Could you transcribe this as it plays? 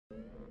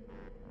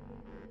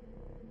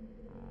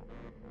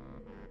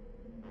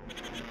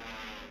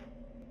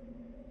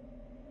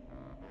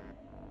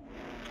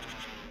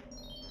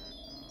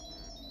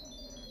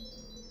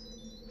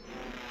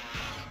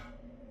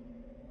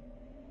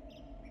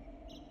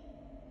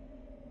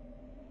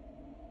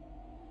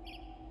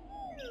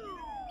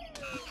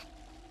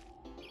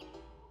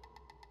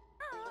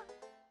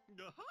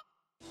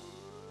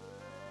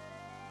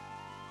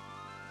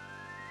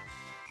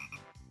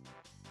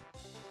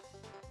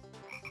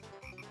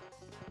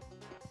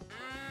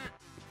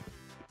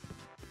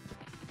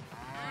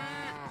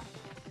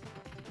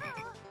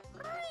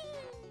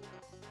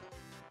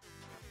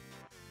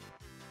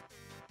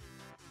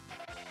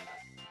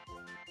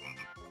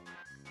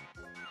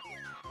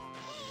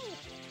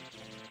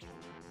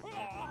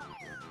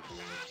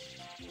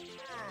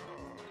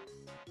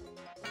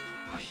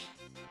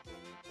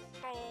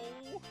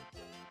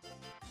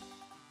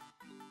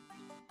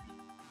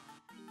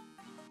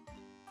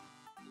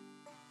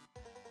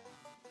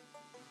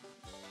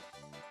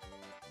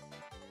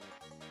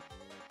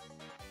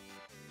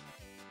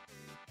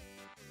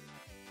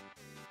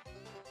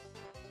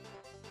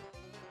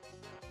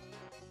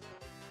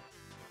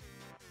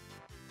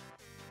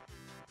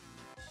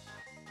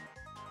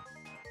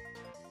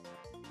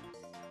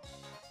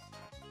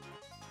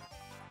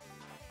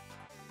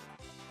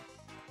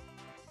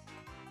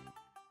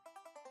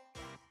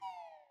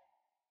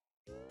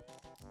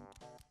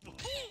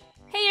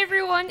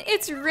everyone,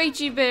 it's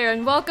Rachy Bear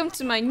and welcome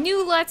to my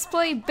new Let's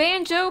Play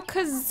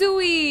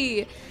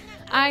Banjo-Kazooie!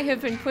 I have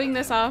been putting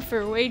this off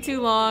for way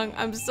too long.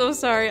 I'm so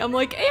sorry. I'm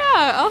like,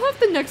 yeah, I'll have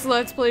the next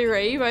Let's Play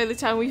ready by the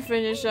time we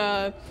finish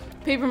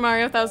Paper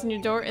Mario Thousand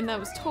Year Door, and that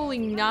was totally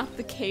not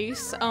the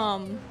case.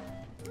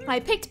 I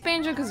picked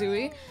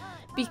Banjo-Kazooie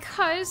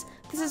because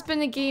this has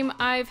been a game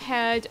I've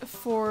had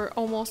for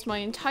almost my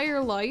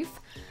entire life.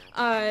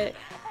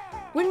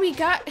 When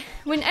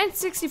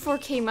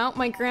N64 came out,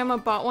 my grandma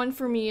bought one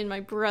for me and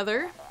my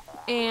brother,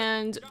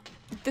 and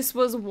this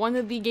was one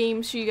of the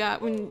games she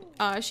got when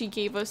she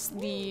gave us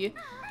the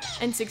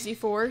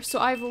N64. So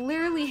I've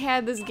literally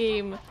had this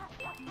game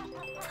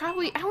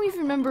probably, I don't even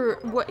remember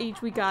what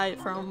age we got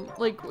it from,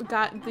 like, we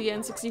got the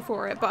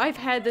N64 at, but I've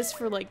had this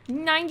for like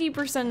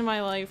 90% of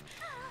my life,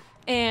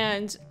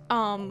 and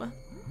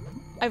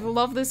I've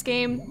loved this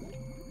game.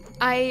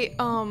 I've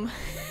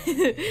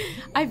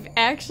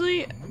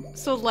actually,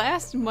 so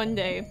last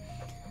Monday,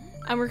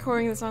 I'm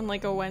recording this on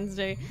like a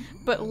Wednesday,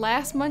 but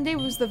last Monday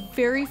was the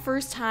very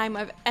first time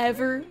I've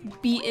ever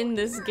beaten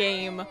this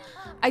game.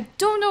 I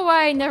don't know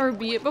why I never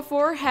beat it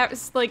before,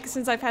 like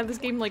since I've had this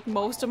game like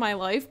most of my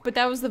life, but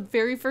that was the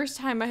very first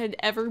time I had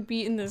ever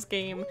beaten this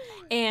game.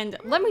 And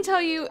let me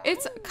tell you,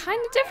 it's kind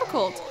of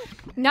difficult.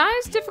 Not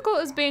as difficult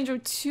as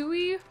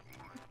Banjo-Tooie,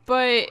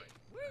 but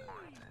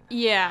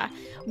yeah,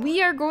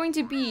 we are going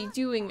to be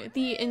doing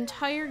the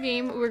entire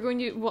game. We're going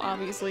to, well,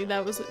 obviously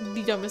that was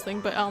the dumbest thing,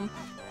 but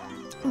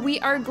we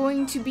are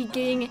going to be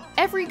getting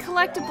every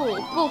collectible.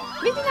 Well,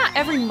 maybe not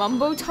every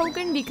Mumbo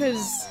token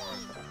because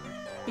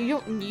you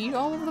don't need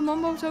all of the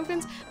Mumbo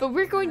tokens, but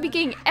we're going to be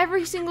getting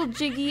every single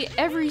Jiggy,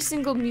 every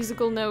single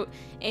musical note,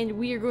 and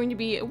we are going to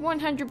be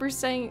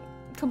 100%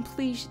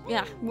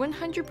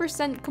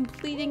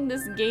 completing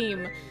this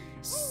game.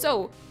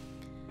 So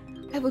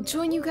I will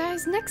join you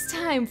guys next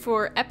time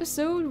for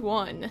episode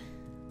 1.